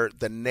Malcolm for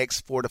the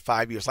next 4 to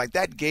 5 years. Like,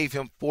 that gave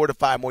him 4 to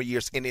 5 more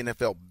years in the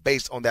NFL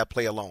based on that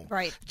play alone.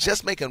 Right.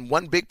 Just making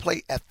one big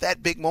play at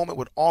that big moment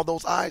with all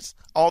those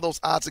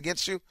odds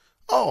against you.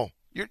 Oh,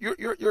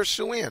 you're a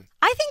shoo-in.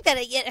 I think that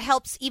it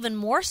helps even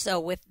more so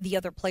with the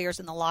other players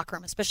in the locker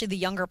room, especially the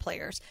younger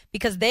players,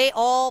 because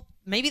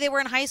maybe they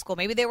were in high school,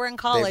 maybe they were in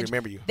college. They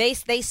remember you.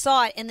 They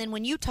saw it, and then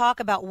when you talk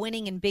about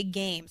winning in big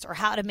games or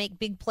how to make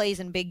big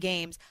plays in big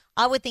games,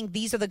 I would think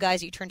these are the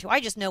guys you turn to. I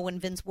just know when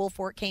Vince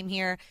Wilfork came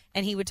here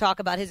and he would talk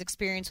about his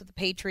experience with the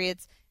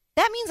Patriots,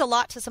 that means a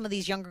lot to some of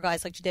these younger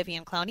guys like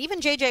Jadeveon Clowney, even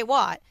J.J.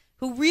 Watt,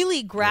 who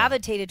really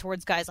gravitated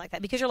towards guys like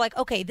that, because you're like,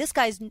 okay, this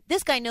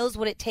guy knows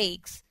what it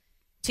takes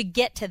to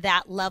get to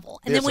that level.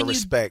 And There's then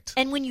respect.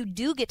 And when you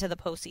do get to the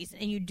postseason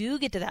and you do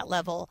get to that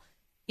level,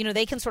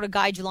 they can sort of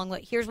guide you along the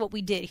way. Here's what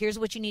we did. Here's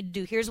what you need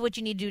to do. Here's what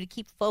you need to do to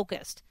keep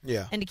focused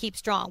and to keep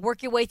strong.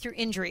 Work your way through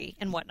injury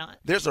and whatnot.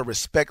 There's a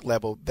respect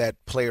level that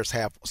players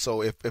have.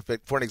 So if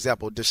for an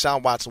example,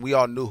 Deshaun Watson, we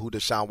all knew who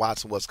Deshaun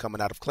Watson was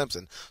coming out of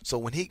Clemson. So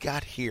when he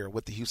got here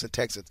with the Houston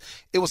Texans,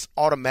 it was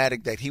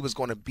automatic that he was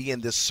going to be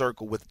in this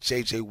circle with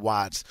J.J.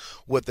 Watts,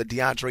 with the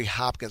DeAndre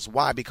Hopkins.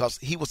 Why? Because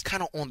he was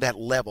kind of on that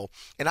level.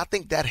 And I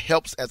think that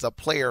helps as a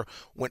player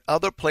when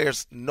other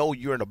players know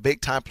you're a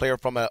big-time player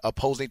from an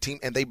opposing team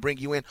and they bring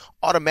you in.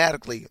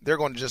 Automatically, they're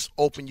going to just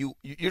open you.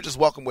 You're just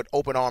welcome with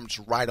open arms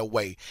right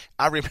away.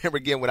 I remember,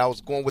 again, when I was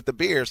going with the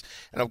Bears,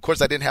 and of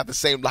course I didn't have the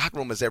same locker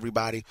room as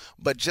everybody,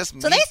 but just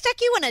So they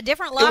stuck you in a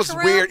different locker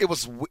room? It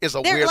was weird. It's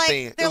a weird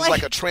thing. It was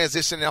like a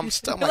transition, and I'm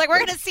stuck. We're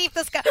going to see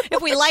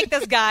if we like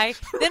this guy,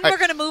 then we're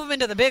going to move him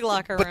into the big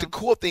locker room. But the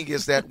cool thing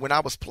is that when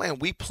I was playing,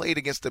 we played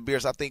against the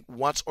Bears, I think,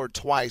 once or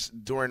twice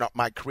during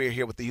my career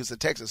here with the Houston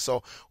Texans.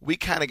 So we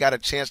kind of got a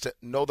chance to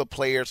know the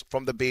players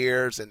from the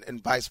Bears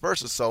and vice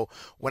versa. So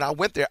when I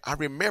went there, I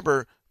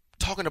remember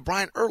talking to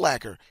Brian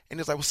Urlacher, and he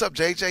was like, "What's up,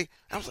 JJ?" And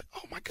I was like,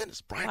 "Oh my goodness,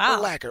 Brian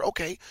Urlacher."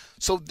 Okay,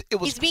 so it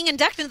was. He's being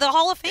inducted into the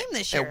Hall of Fame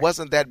this year. It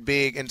wasn't that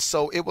big, and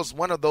so it was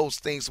one of those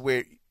things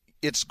where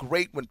it's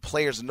great when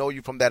players know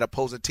you from that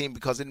opposing team,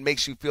 because it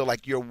makes you feel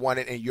like you're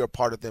wanted and you're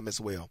part of them as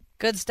well.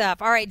 Good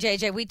stuff. All right,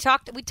 JJ, we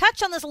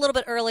touched on this a little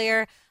bit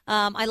earlier.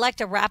 I like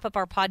to wrap up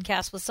our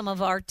podcast with some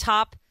of our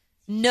top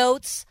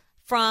notes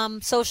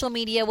from social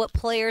media, what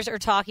players are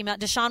talking about.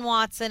 Deshaun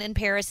Watson in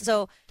Paris.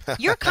 So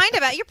you're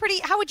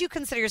how would you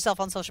consider yourself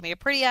on social media?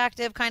 Pretty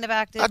active, kind of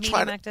active,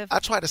 medium active? I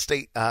try to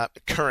stay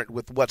current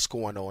with what's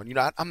going on.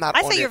 I'm not.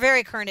 I say you're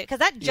very current, because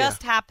that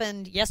just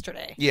happened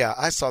yesterday. Yeah,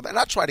 I saw that. And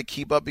I try to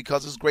keep up,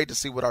 because it's great to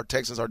see what our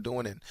Texans are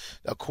doing. And,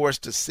 of course,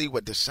 to see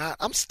what Deshaun,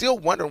 I'm still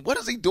wondering, what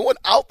is he doing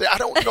out there? I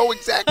don't know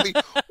exactly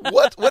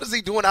what is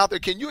he doing out there.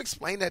 Can you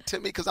explain that to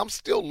me? Because I'm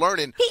still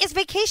learning. He is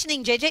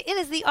vacationing, JJ. It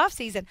is the off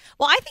season.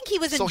 Well, I think he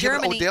was in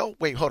Germany. Him and Odell?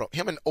 Wait, hold on.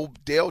 Him and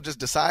Odell just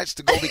decides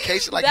to go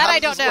vacation? Like, that how I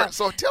does don't this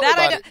know. work? So tell me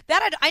about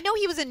it. I know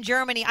he was in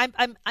Germany.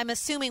 I'm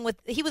assuming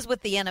he was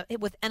with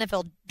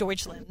NFL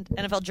Deutschland,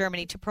 NFL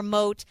Germany, to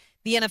promote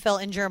the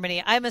NFL in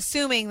Germany. I'm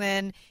assuming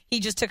then he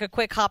just took a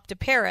quick hop to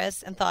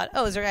Paris and thought,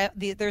 oh,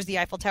 there's the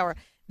Eiffel Tower.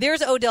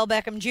 There's Odell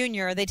Beckham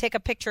Jr. They take a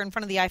picture in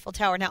front of the Eiffel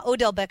Tower. Now,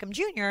 Odell Beckham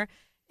Jr.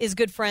 is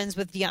good friends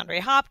with DeAndre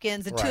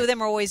Hopkins. The two of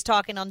them are always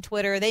talking on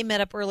Twitter. They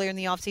met up earlier in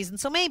the offseason.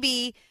 So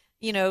maybe,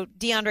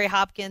 DeAndre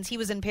Hopkins, he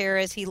was in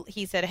Paris.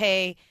 He said,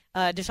 hey,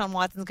 Deshaun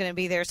Watson's going to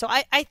be there. So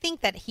I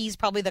think that he's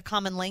probably the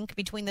common link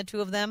between the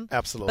two of them.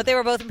 Absolutely. But they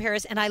were both in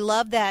Paris. And I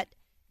love that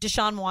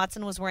Deshaun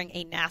Watson was wearing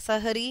a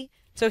NASA hoodie.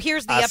 So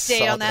here's the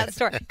update on that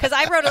story. Because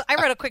I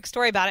wrote a quick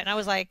story about it, and I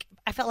was like,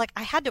 I felt like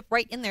I had to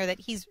write in there that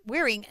he's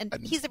wearing, and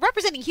he's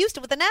representing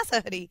Houston with a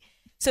NASA hoodie.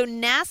 So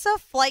NASA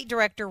flight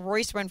director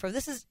Royce Renfrew,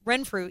 this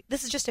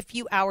is just a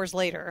few hours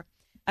later.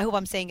 I hope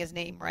I'm saying his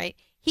name right.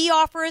 He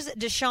offers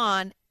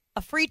Deshaun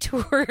a free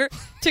tour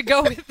to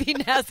go with the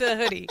NASA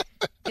hoodie.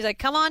 He's like,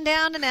 come on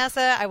down to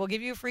NASA. I will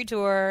give you a free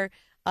tour.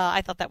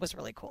 I thought that was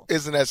really cool.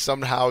 Isn't that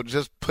somehow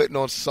just putting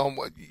on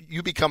someone?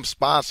 You become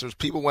sponsors.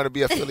 People want to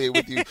be affiliated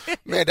with you.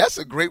 Man, that's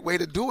a great way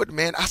to do it,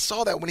 man. I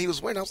saw that when he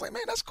was wearing. I was like,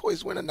 man, that's cool.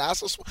 He's wearing a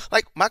NASA sweater.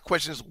 Like, my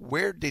question is,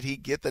 where did he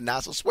get the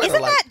NASA sweater?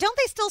 Don't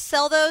they still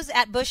sell those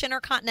at Bush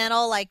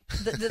Intercontinental, like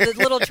the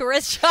little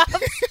tourist shops?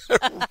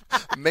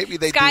 Maybe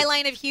they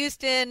Skyline of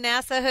Houston,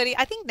 NASA hoodie.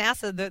 I think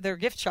NASA, their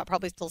gift shop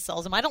probably still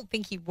sells them. I don't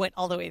think he went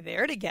all the way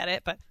there to get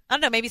it, but I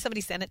don't know. Maybe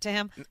somebody sent it to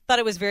him. Thought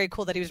it was very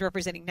cool that he was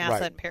representing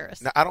NASA in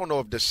Paris. Now, I don't know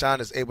if Deshaun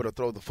is able to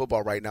throw the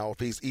football right now, if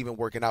he's even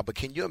working out, but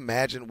can you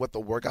imagine what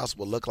the workouts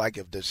would look like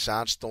if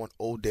Deshaun's throwing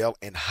Odell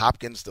and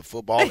Hopkins the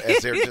football as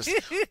they're just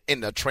in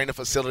the training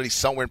facility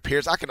somewhere in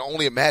Paris? I can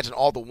only imagine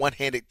all the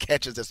one-handed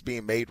catches that's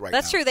being made right now.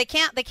 That's true. They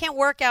can't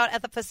work out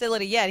at the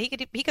facility yet. He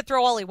could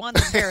throw all he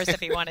wants in Paris if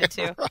he wanted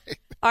to. Right.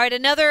 All right,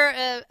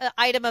 another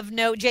item of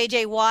note,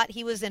 J.J. Watt,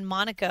 he was in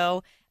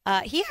Monaco.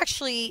 He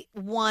actually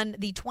won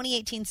the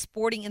 2018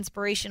 Sporting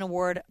Inspiration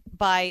Award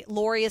by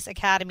Laureus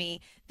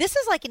Academy. This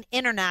is like an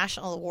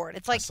international award.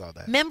 It's like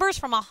members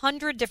from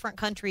 100 different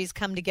countries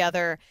come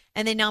together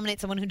and they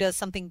nominate someone who does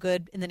something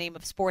good in the name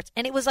of sports.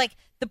 And it was like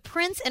the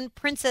Prince and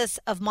Princess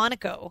of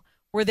Monaco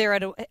were there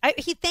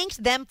he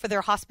thanked them for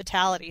their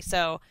hospitality.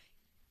 So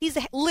he's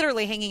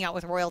literally hanging out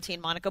with royalty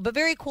in Monaco. But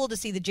very cool to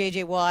see the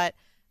J.J. Watt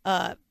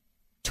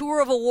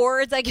tour of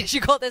awards, I guess you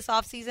call it, this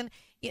offseason.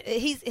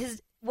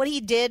 What he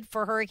did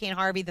for Hurricane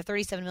Harvey, the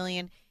 $37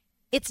 million,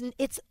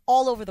 it's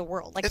all over the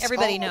world. Like,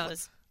 everybody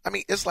knows. I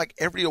mean, it's like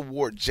every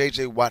award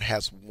J.J. Watt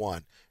has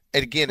won.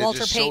 And again, it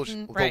just shows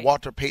the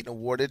Walter Payton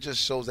Award. It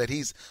just shows that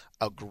he's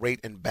a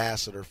great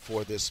ambassador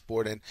for this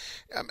sport. And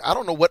I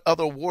don't know what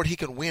other award he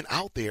can win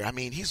out there. I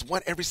mean, he's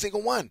won every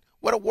single one.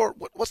 What award?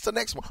 What's the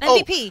next one?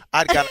 MVP. Oh,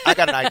 I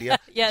got an idea.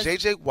 Yes.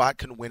 J.J. Watt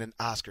can win an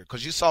Oscar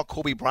because you saw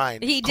Kobe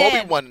Bryant. He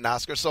Kobe did. won an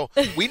Oscar. So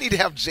we need to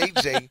have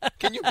J.J.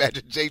 Can you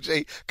imagine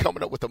J.J.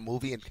 coming up with a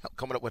movie and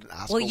coming up with an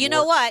Oscar Well, you award?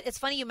 know what? It's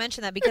funny you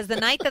mentioned that because the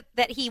night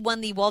that he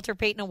won the Walter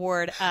Payton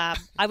Award, I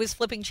was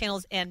flipping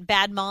channels and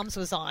Bad Moms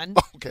was on.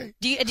 Okay.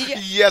 Did you?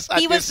 Yes, I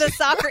did. He was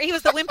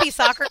the wimpy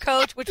soccer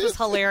coach, which was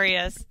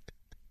hilarious.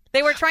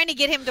 They were trying to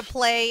get him to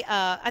play.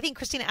 I think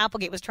Christina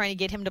Applegate was trying to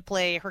get him to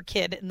play her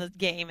kid in the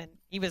game, and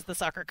he was the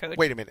soccer coach.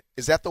 Wait a minute.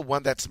 Is that the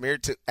one that's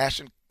married to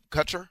Ashton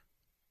Kutcher?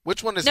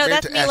 Which one is married to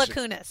Ashton? No,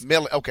 that's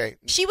Mila Kunis. Okay.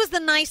 She was the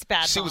nice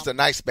bad mom. She was the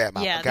nice bad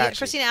mom. Yeah,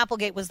 Christina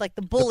Applegate was like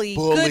the bully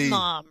good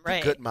mom,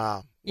 right? Good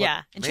mom.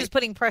 Yeah, and she was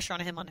putting pressure on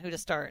him on who to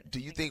start. Do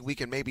you think we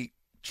can maybe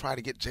try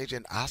to get JJ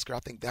an Oscar? I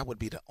think that would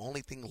be the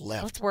only thing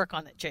left. Let's work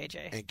on it,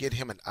 JJ. And get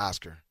him an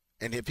Oscar.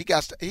 And if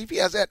he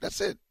has that,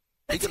 that's it.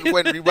 He can go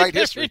ahead and rewrite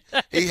history.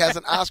 He has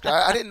an Oscar.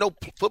 I didn't know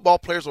football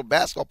players or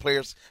basketball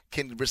players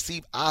can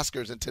receive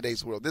Oscars in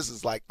today's world. This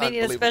is like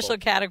unbelievable. They need a special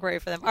category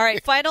for them. All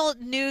right, final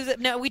news.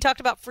 No, we talked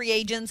about free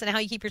agents and how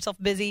you keep yourself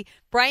busy.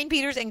 Brian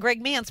Peters and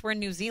Greg Mance were in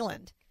New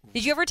Zealand.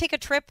 Did you ever take a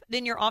trip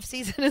in your off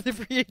season as a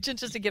free agent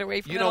just to get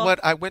away from it? You know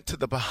what? I went to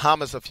the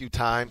Bahamas a few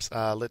times.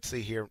 Let's see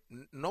here.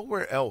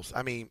 Nowhere else.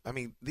 I mean,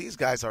 these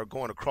guys are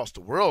going across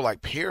the world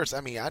like Paris.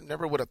 I mean, I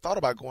never would have thought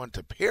about going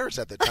to Paris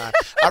at the time.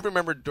 I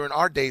remember during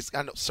our days,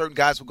 I know certain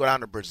guys would go down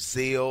to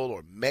Brazil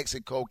or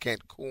Mexico,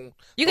 Cancun.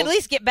 You can at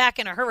least get back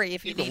in a hurry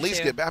if you need to. At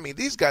least get back. I mean,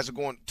 these guys are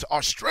going to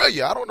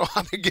Australia. I don't know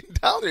how they're getting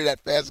down there that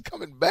fast and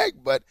coming back,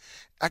 but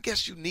I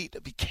guess you need a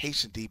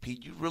vacation,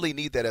 DP. You really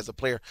need that as a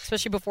player.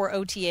 Especially before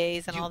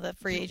OTAs and all the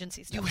free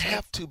agency stuff. You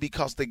have to,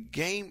 because the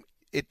game,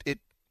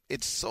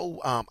 it's so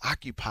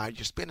occupied.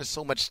 You're spending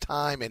so much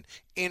time and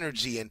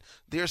energy, and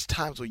there's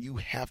times where you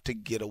have to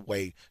get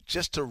away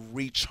just to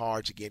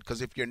recharge again.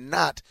 Because if you're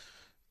not,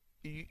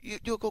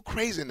 you'll go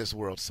crazy in this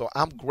world. So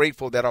I'm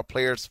grateful that our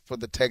players for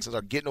the Texans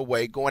are getting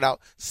away, going out,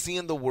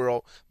 seeing the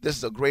world. This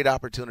is a great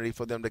opportunity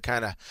for them to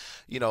kind of,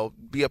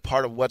 be a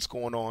part of what's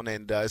going on.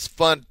 And it's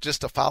fun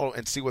just to follow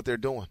and see what they're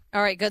doing.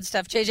 All right, good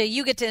stuff. JJ,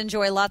 you get to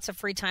enjoy lots of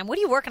free time. What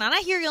are you working on? I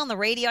hear you on the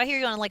radio. I hear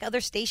you on like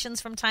other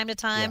stations from time to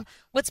time. Yeah.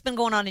 What's been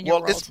going on in your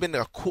world? Well, it's been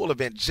a cool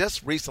event.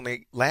 Just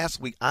recently, last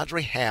week,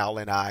 Andre Howell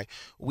and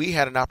we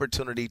had an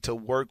opportunity to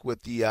work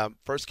with the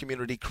First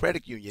Community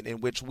Credit Union,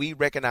 in which we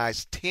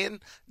recognized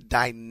 10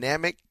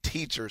 dynamic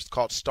teachers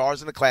called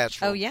Stars in the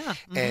Classroom. Oh, yeah.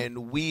 Mm-hmm.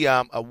 And we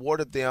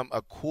awarded them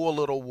a cool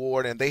little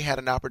award, and they had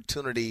an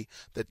opportunity,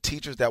 the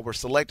teachers that were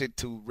selected,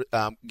 to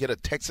get a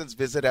Texans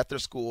visit at their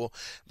school.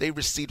 They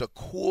received a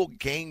cool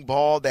game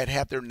ball that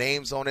had their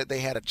names on it. They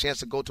had a chance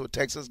to go to a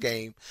Texans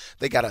game.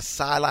 They got a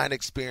sideline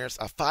experience,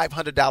 a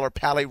 $500 a $200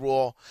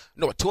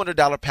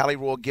 Pally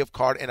Royal gift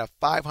card, and a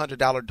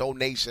 $500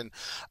 donation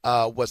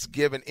was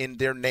given in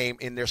their name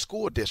in their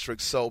school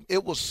district. So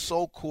it was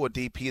so cool,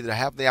 DP, to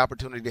have the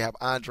opportunity to have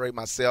Andre,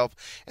 myself,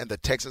 and the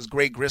Texans.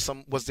 Greg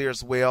Grissom was there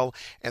as well,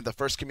 and the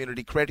First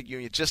Community Credit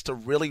Union, just to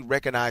really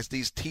recognize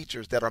these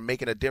teachers that are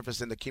making a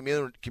difference in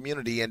the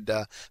community. And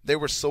they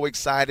were so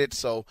excited.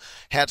 So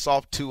hats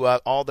off to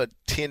all the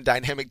 10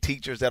 dynamic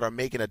teachers that are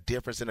making a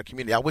difference in the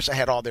community. I wish I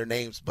had all their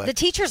names, but the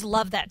teachers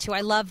love that too.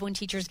 I love when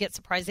teachers get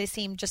surprised. They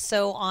seem just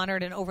so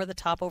honored and over the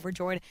top,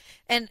 overjoyed,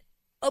 and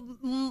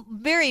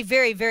very,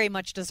 very, very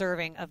much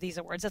deserving of these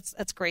awards.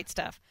 That's great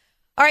stuff.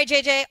 All right,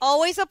 JJ,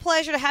 always a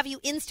pleasure to have you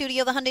in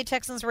studio, the Hyundai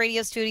Texans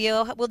radio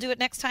studio. We'll do it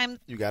next time.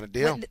 You got a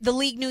deal. The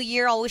league new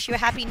year. I'll wish you a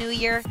happy new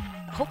year.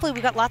 Hopefully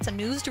we've got lots of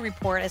news to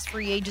report as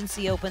free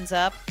agency opens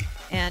up,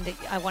 and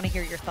I want to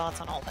hear your thoughts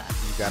on all that.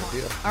 You got a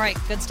deal. All right,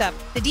 good stuff.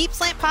 The Deep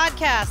Slant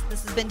Podcast.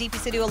 This has been DP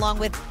Sidhu along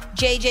with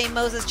JJ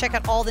Moses. Check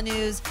out all the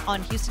news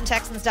on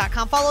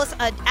HoustonTexans.com. Follow us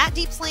at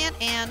Deep Slant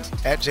and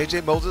at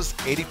JJ Moses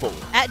 84.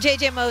 At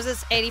JJ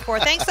Moses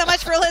 84. Thanks so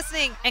much for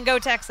listening, and go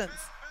Texans.